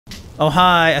Oh,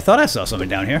 hi. I thought I saw something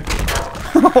down here.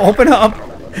 Open up.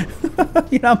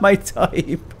 You're not my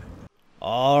type.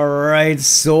 Alright,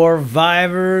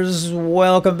 survivors.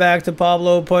 Welcome back to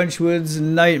Pablo Punchwood's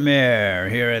Nightmare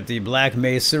here at the Black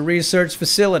Mesa Research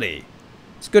Facility.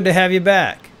 It's good to have you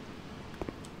back.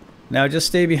 Now just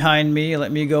stay behind me.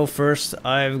 Let me go first.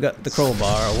 I've got the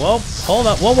crowbar. Whoa, hold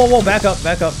up. Whoa, whoa, whoa. Back up,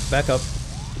 back up, back up.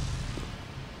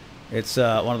 It's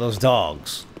one of those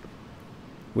dogs,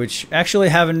 which actually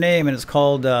have a name, and it's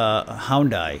called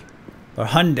Houndai, or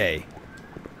Hyundai,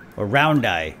 or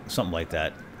Roundai, something like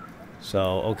that.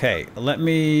 So, okay, let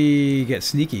me get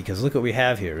sneaky, because look what we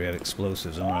have here. We have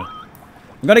explosives. I'm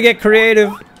gonna get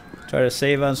creative. Try to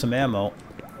save on some ammo.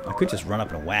 I could just run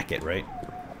up and whack it, right?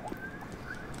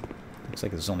 Looks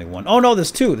like there's only one. Oh, no,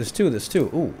 there's two. There's two. There's two.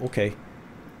 Ooh, okay.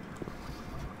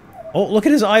 Oh, look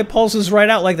at his eye pulses right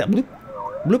out like that. Bloop,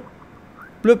 bloop,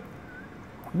 bloop,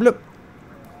 bloop,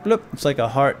 bloop. It's like a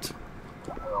heart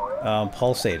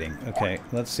pulsating. Okay,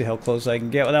 let's see how close I can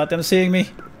get without them seeing me.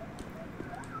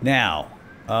 Now,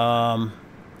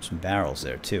 some barrels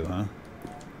there too, huh?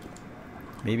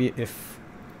 Maybe if...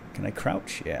 Can I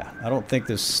crouch? Yeah. I don't think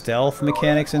there's stealth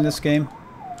mechanics in this game.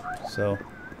 So...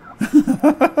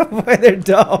 Why, they're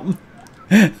dumb.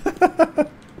 They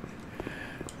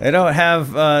don't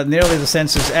have nearly the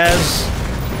senses as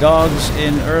dogs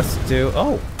in Earth do.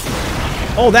 Oh!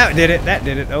 Oh, that did it! That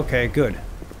did it! Okay, good.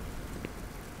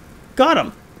 Got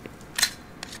him!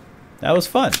 That was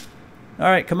fun.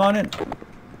 Alright, come on in.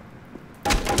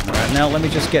 Alright, now let me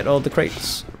just get all the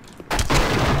crates.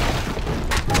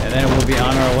 And then we'll be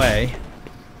on our way.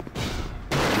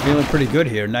 Feeling pretty good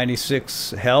here.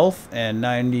 96 health and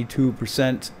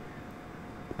 92%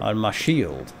 on my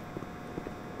shield.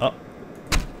 Oh.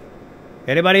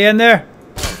 Anybody in there?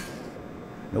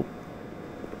 Nope.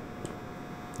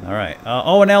 Alright.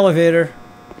 Oh, an elevator.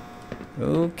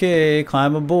 Okay,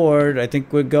 climb aboard. I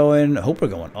think we're going... I hope we're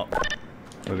going... Oh.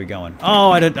 Where are we going?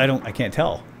 Oh, I can't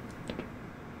tell.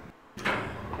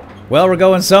 Well, we're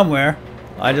going somewhere.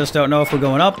 I just don't know if we're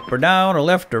going up or down or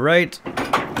left or right.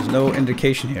 There's no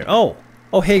indication here. Oh!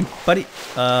 Oh, hey, buddy.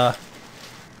 I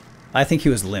think he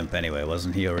was limp anyway.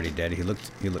 Wasn't he already dead? He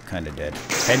looked kind of dead.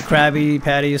 Head crabby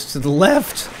patty is to the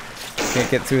left.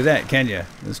 Can't get through that, can you?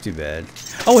 That's too bad.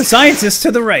 Oh, a scientist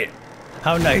to the right.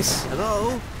 How nice.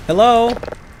 Hello? Hello?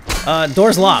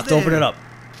 Door's locked. Open it up.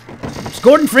 It's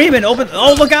Gordon Freeman. Open...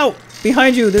 Oh, look out!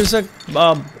 Behind you, there's a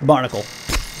barnacle.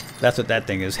 That's what that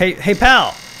thing is. Hey,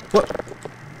 pal! What?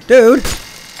 Dude!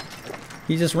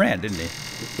 He just ran, didn't he?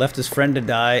 Left his friend to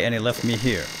die, and he left me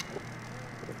here.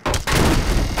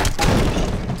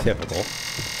 Typical.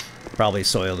 Probably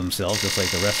soiled himself, just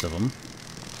like the rest of them.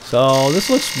 So,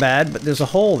 this looks bad, but there's a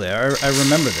hole there. I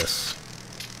remember this.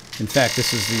 In fact,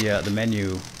 this is the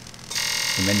menu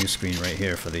screen right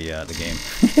here for the game.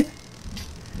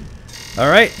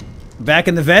 Alright, back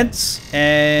in the vents,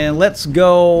 and let's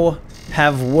go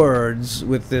have words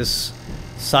with this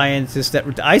scientist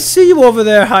that... I see you over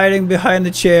there hiding behind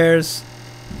the chairs.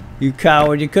 You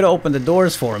coward. You could have opened the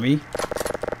doors for me.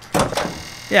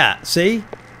 Yeah, see?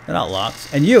 They're not locked.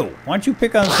 And you, why don't you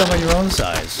pick on someone your own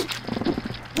size?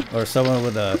 Or someone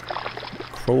with a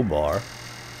crowbar.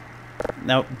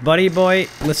 Now, buddy boy,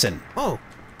 listen. Oh,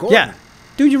 Gordon. Yeah.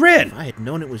 Dude, you ran. If I had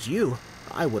known it was you,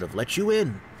 I would have let you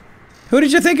in. Who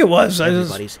did you think it was?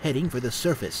 Everybody's heading for the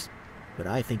surface, but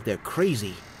I think they're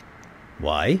crazy.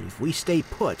 Why? If we stay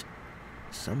put,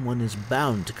 someone is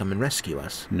bound to come and rescue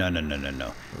us. No.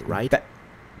 Right?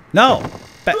 No!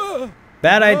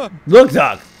 Bad idea. Look,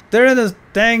 Doc! They're in the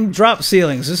dang drop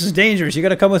ceilings. This is dangerous. You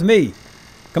gotta come with me.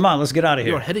 Come on, let's get out of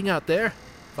here. You're heading out there?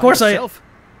 Of course yourself?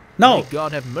 No! May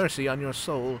God have mercy on your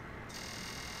soul.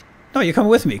 No, you come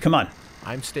with me. Come on.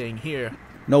 I'm staying here.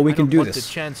 No, we can do I don't want this.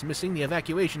 the chance missing the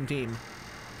evacuation team.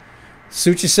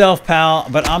 Suit yourself, pal,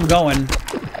 but I'm going.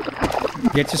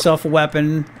 Get yourself a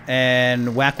weapon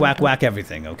and whack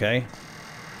everything, okay?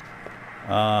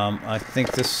 I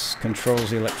think this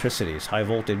controls the electricity. It's high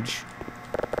voltage.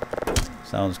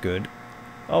 Sounds good.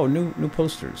 Oh, new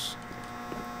posters.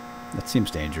 That seems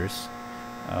dangerous.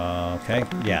 Okay,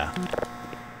 yeah.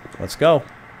 Let's go.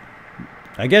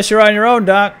 I guess you're on your own,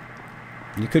 Doc.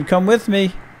 You could come with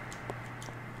me.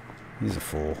 He's a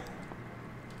fool.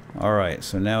 Alright,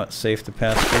 so now it's safe to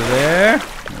pass through there.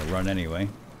 I'm gonna run anyway.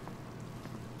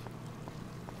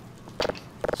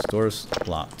 This door's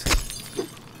locked.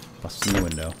 Busting the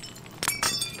window.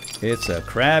 It's a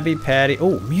Krabby Patty.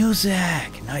 Oh,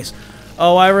 music! Nice.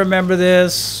 Oh, I remember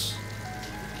this.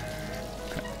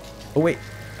 Oh, wait.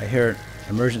 I hear an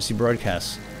emergency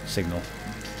broadcast signal.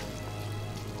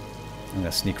 I'm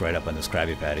gonna sneak right up on this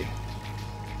Krabby Patty.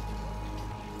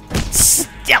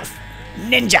 Stealth!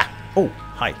 ninja. Oh,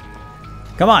 hi.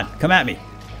 Come on, come at me.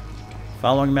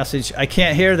 Following message. I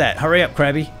can't hear that. Hurry up,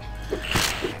 Krabby.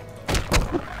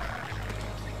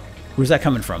 Where's that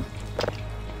coming from?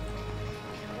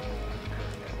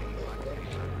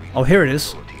 Oh, here it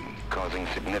is. Causing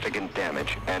significant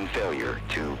damage and failure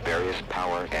to various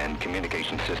power and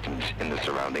communication systems in the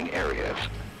surrounding areas.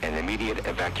 An immediate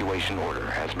evacuation order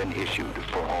has been issued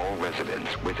for all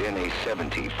residents within a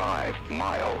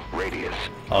 75-mile radius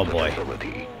of the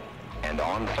facility. And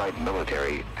on-site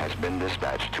military has been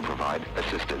dispatched to provide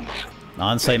assistance.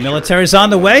 On-site military is on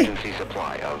the way? Emergency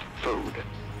supply of food,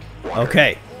 water,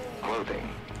 okay. clothing,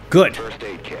 good. First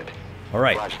aid kit, all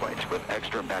right. flashlights with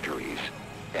extra batteries,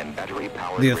 and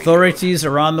battery-powered the authorities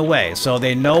are on the way, so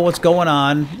they know what's going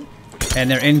on, and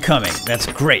they're incoming. That's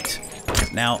great.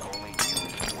 Now,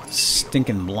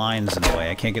 stinking blinds in the way.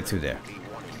 I can't get through there.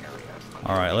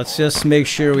 All right, let's just make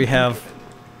sure we have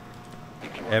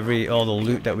all the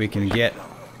loot that we can get.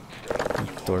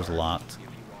 The door's locked.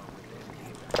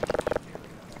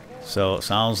 So it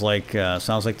sounds like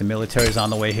the military's on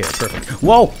the way here. Perfect.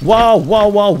 Whoa! Whoa! Whoa!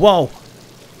 Whoa! Whoa!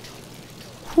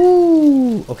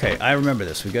 Whoo! Okay, I remember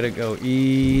this. We gotta go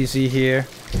easy here.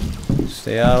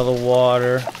 Stay out of the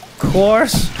water. Of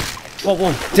course. Whoa!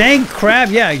 Whoa! Dang crab!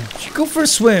 Yeah, go for a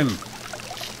swim.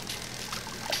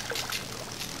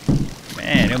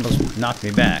 Man, it almost knocked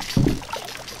me back.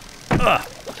 Ugh.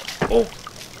 Oh!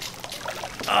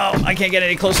 Oh! I can't get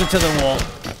any closer to the wall.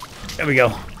 There we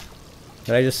go.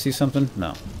 Did I just see something? No.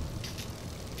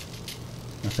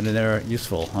 Nothing in there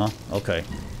useful, huh? Okay.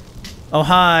 Oh,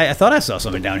 hi. I thought I saw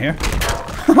something down here.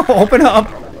 Open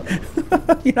up.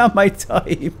 You're not my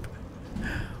type.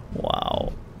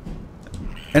 Wow.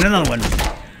 And another one.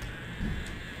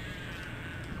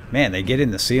 Man, they get in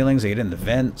the ceilings, they get in the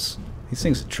vents. These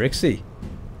things are tricksy.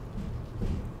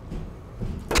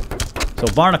 So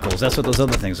barnacles, that's what those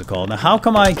other things are called. Now, how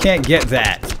come I can't get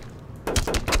that?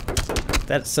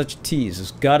 That's such a tease.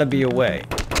 There's got to be a way.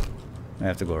 I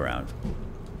have to go around.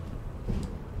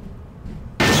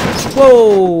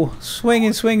 Whoa! Swingy,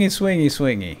 swingy, swingy,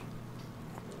 swingy.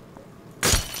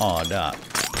 Aw, Doc.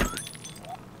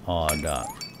 Aw, Doc.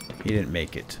 He didn't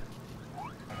make it.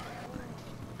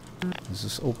 Is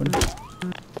this open?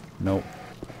 Nope.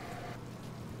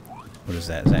 What is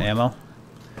that? Is that ammo?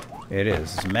 It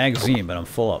is. It's a magazine, but I'm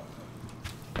full up.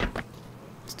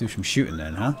 Let's do some shooting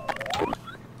then, huh?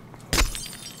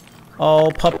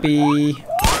 Oh, puppy.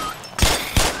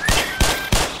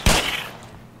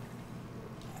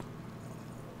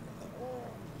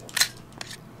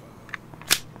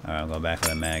 Alright, I'm going back for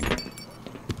that mag.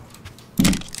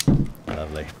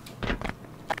 Lovely.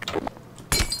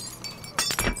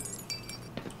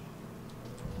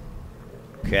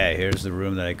 Okay, here's the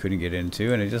room that I couldn't get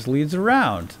into, and it just leads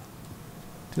around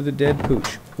to the dead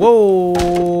pooch.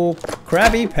 Whoa!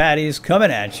 Krabby Patties coming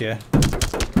at you.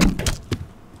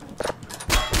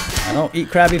 I don't eat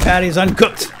Krabby Patties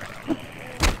uncooked.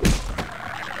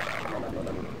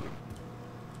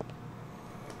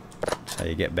 That's how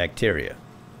you get bacteria.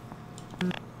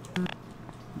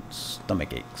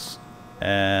 Stomach aches.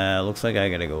 Looks like I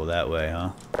gotta go that way,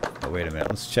 huh? Oh, wait a minute.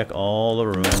 Let's check all the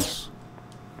rooms.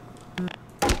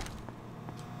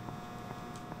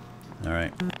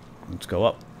 Alright. Let's go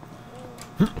up.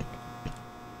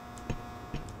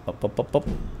 Up, up, up, up.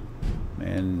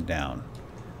 And down.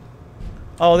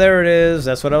 Oh, there it is.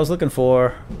 That's what I was looking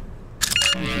for.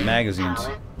 Magazines.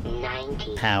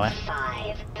 Power.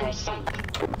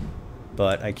 95%.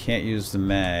 But I can't use the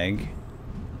mag.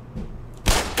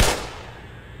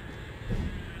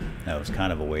 That was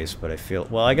kind of a waste, but I feel...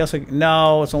 Well, I guess I...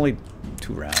 No, it's only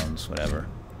 2 rounds. Whatever.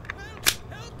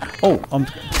 Oh,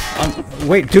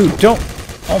 wait, dude, don't...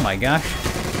 Oh, my gosh.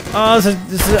 Oh, this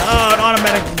is an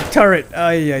automatic turret.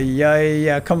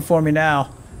 Yeah, come for me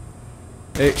now.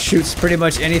 It shoots pretty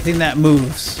much anything that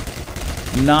moves.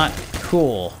 Not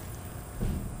cool.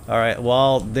 Alright,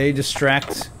 while they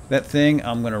distract that thing,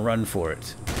 I'm gonna run for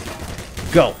it.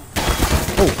 Go!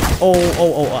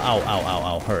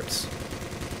 Ow, hurts.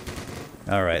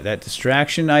 Alright, that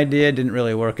distraction idea didn't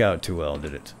really work out too well,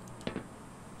 did it?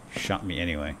 Shot me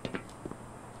anyway.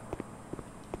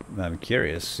 I'm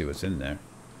curious to see what's in there.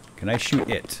 Can I shoot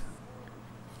it?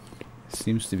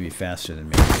 Seems to be faster than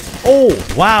me. Oh,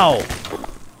 wow!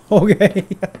 Okay.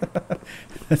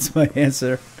 That's my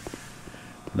answer.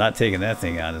 Not taking that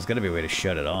thing on. There's got to be a way to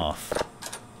shut it off.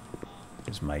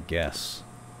 Is my guess.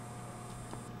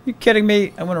 You kidding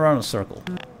me? I went around in a circle.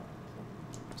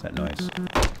 What's that noise?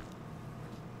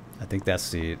 I think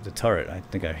that's the turret. I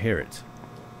think I hear it.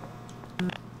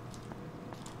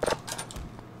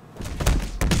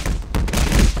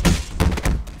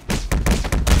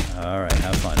 Alright,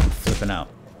 have fun. Flipping out.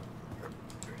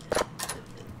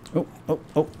 Oh, oh,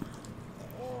 oh.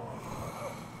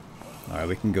 Alright,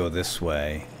 we can go this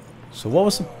way. So what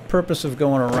was the purpose of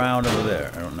going around over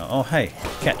there? I don't know. Oh, hey.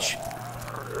 Catch.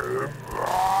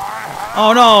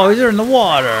 Oh, no. They're in the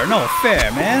water. No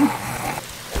fair, man.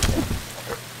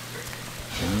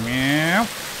 Meow.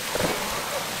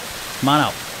 Come on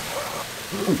out.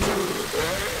 Ooh.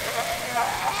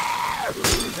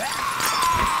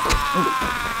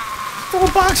 Throw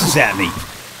boxes at me.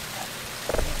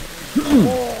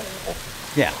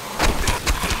 Yeah.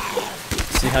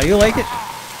 See how you like it?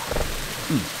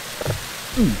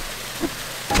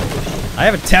 I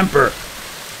have a temper.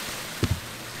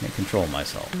 Can't control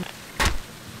myself.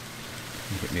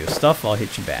 You hit me with stuff, I'll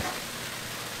hit you back.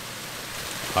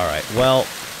 Alright, well...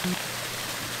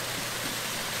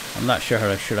 I'm not sure how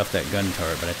to shoot off that gun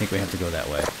turret, but I think we have to go that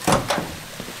way.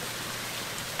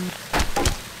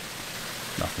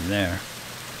 Nothing there.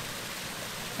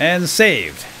 And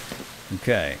saved.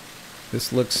 Okay.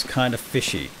 This looks kind of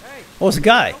fishy. Oh, it's a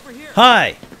guy.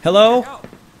 Hi. Hello.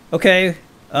 Okay.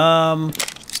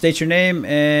 State your name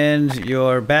and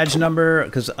your badge number,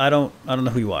 because I don't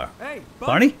know who you are. Hey,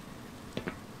 Barney?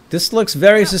 This looks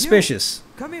very suspicious.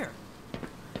 Come here.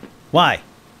 Why?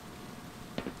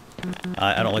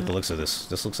 I don't like the looks of this.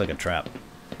 This looks like a trap.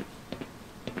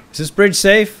 Is this bridge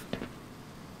safe?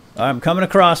 I'm coming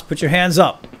across. Put your hands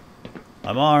up.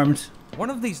 I'm armed.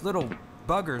 One of these little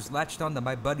buggers latched onto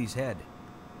my buddy's head.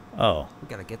 Oh. We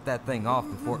gotta get that thing off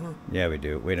before... Yeah, we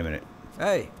do. Wait a minute.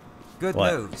 Hey, good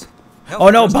What? news. Help Oh,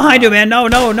 no, us behind you, out. man. No,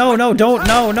 no, no, no. Don't.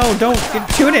 No, no, don't.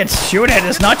 Shoot it. Shoot it.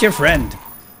 It's not your friend.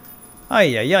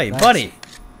 Ay, ay, ay, Thanks. buddy.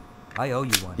 I owe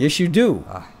you one. Yes, you do.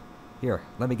 Here,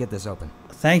 let me get this open.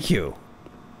 Thank you.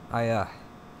 I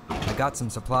got some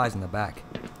supplies in the back.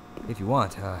 If you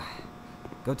want,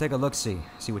 go take a look-see.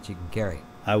 See what you can carry.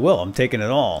 I will. I'm taking it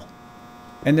all.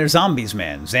 And they're zombies,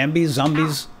 man. Zombies.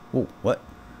 Oh, what?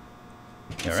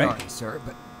 You all right? Sorry, sir,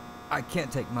 but I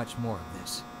can't take much more of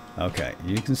this. Okay,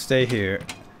 you can stay here,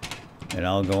 and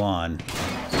I'll go on.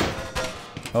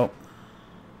 Oh.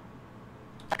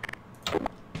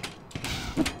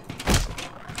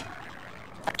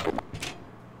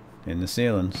 In the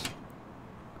ceilings.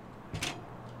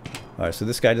 Alright, so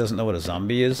this guy doesn't know what a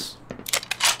zombie is.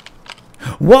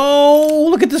 Whoa!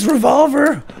 Look at this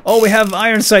revolver! Oh, we have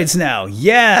iron sights now.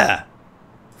 Yeah!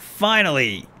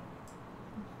 Finally!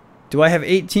 Do I have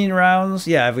 18 rounds?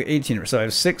 Yeah, I have 18. So I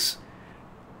have 6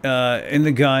 in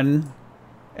the gun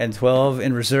and 12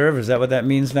 in reserve. Is that what that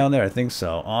means down there? I think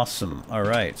so. Awesome.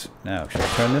 Alright. Now, should I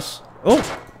turn this? Oh!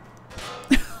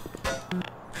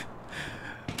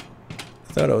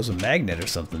 I thought it was a magnet or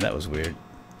something. That was weird.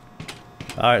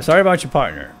 Alright, sorry about your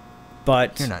partner.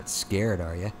 But... You're not scared,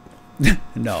 are you?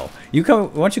 No. You come.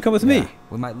 Why don't you come with me?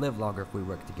 We might live longer if we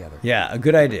work together. Yeah, a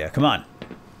good idea. Come on.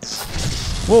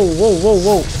 Whoa, whoa, whoa,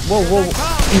 whoa, whoa, whoa.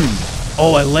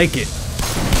 Oh, I like it.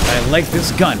 I like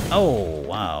this gun. Oh,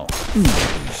 wow.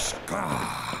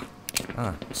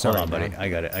 Sorry, Hold on, buddy. man. I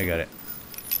got it. I got it.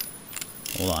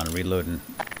 Hold on, reloading.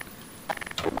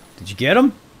 Did you get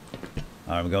him?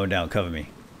 All right, I'm going down. Cover me.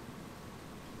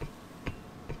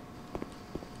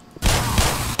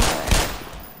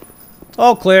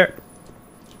 All clear.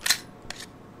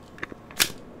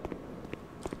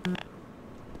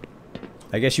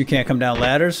 I guess you can't come down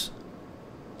ladders.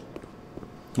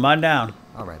 Come on down.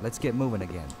 All right, let's get moving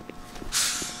again.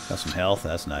 Got some health.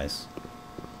 That's nice.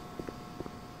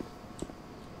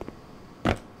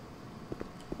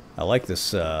 I like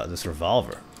this this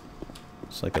revolver.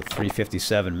 It's like a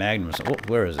 357 Magnum. Or something. Oh,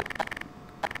 where is it?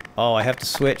 Oh, I have to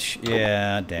switch.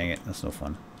 Yeah, dang it. That's no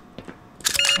fun.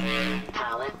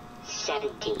 Power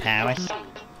 70%. Power.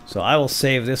 So I will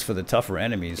save this for the tougher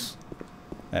enemies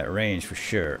at range for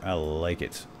sure. I like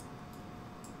it.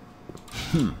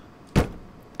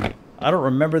 I don't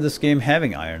remember this game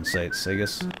having iron sights, I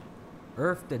guess.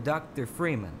 Earth to Dr.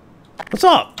 Freeman. What's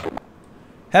up?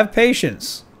 Have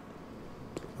patience.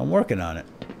 I'm working on it.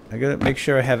 I gotta make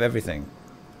sure I have everything.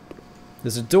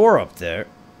 There's a door up there,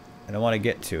 and I want to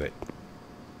get to it.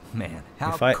 Man,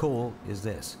 how If I- cool is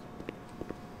this?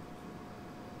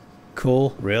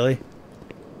 Cool? Really?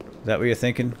 Is that what you're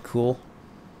thinking? Cool?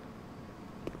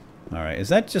 Alright, is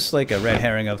that just like a red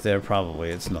herring up there? Probably.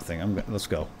 It's nothing. Let's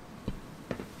go.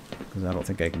 Because I don't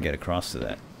think I can get across to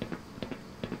that.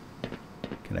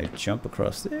 Can I jump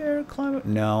across there? Climb it?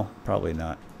 No, probably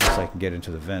not. Unless I can get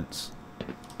into the vents.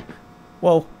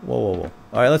 Whoa, whoa, whoa, whoa.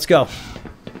 Alright, let's go.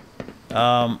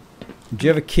 Do you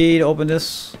have a key to open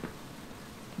this?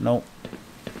 Nope.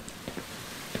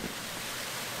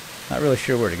 Not really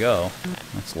sure where to go.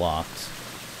 That's locked.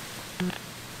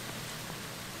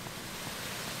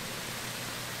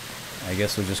 I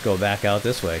guess we'll just go back out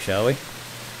this way, shall we?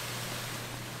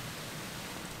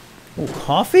 Oh,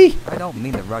 coffee? I don't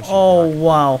mean to rush you, Oh, Doc.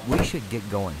 wow. We should get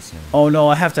going soon. Oh, no,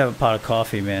 I have to have a pot of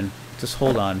coffee, man. Just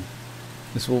hold on.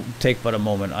 This will take but a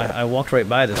moment. I walked right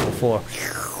by this before.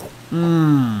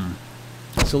 Mmm.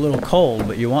 It's a little cold,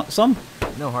 but you want some?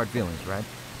 No hard feelings, right?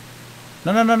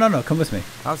 No. Come with me.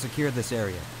 I'll secure this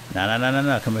area.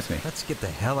 No. Come with me. Let's get the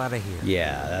hell out of here.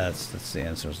 Yeah, that's the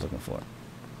answer I was looking for.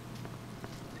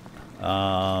 But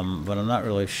I'm not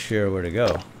really sure where to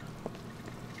go.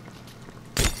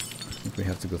 I think we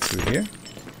have to go through here.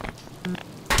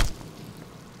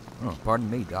 Oh, pardon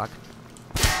me, Doc.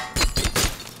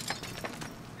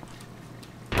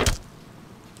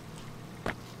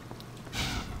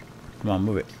 Come on,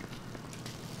 move it.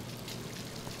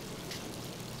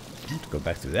 I have to go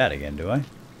back through that again, do I?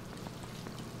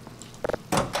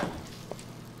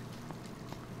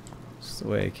 It's the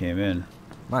way it came in.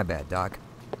 My bad, Doc.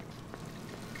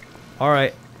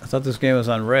 Alright, I thought this game was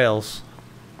on rails.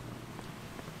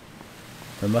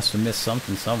 I must have missed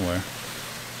something somewhere.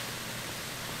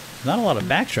 Not a lot of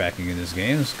backtracking in this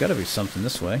game. There's got to be something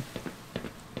this way.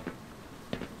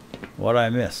 What'd I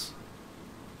miss?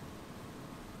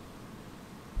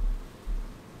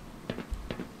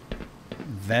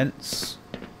 Vents.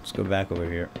 Let's go back over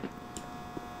here.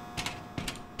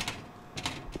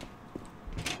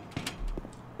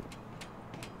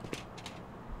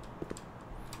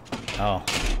 Oh.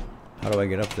 How do I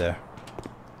get up there?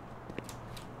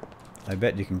 I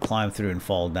bet you can climb through and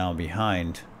fall down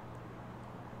behind.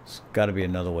 There's got to be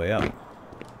another way up.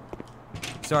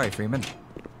 Sorry, Freeman.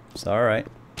 It's alright.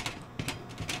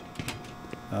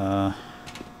 Wow.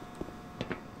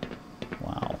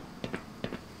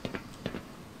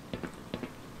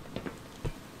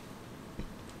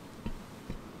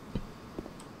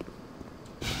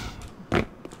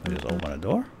 I just open a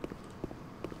door?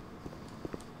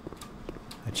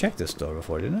 I checked this door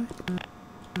before, didn't I?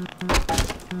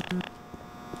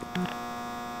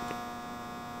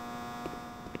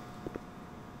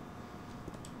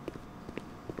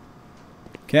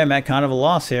 Okay, I'm at kind of a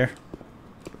loss here.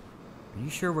 Are you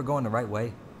sure we're going the right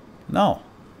way? No,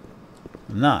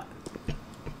 I'm not.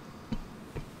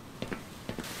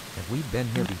 Have we been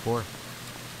here before?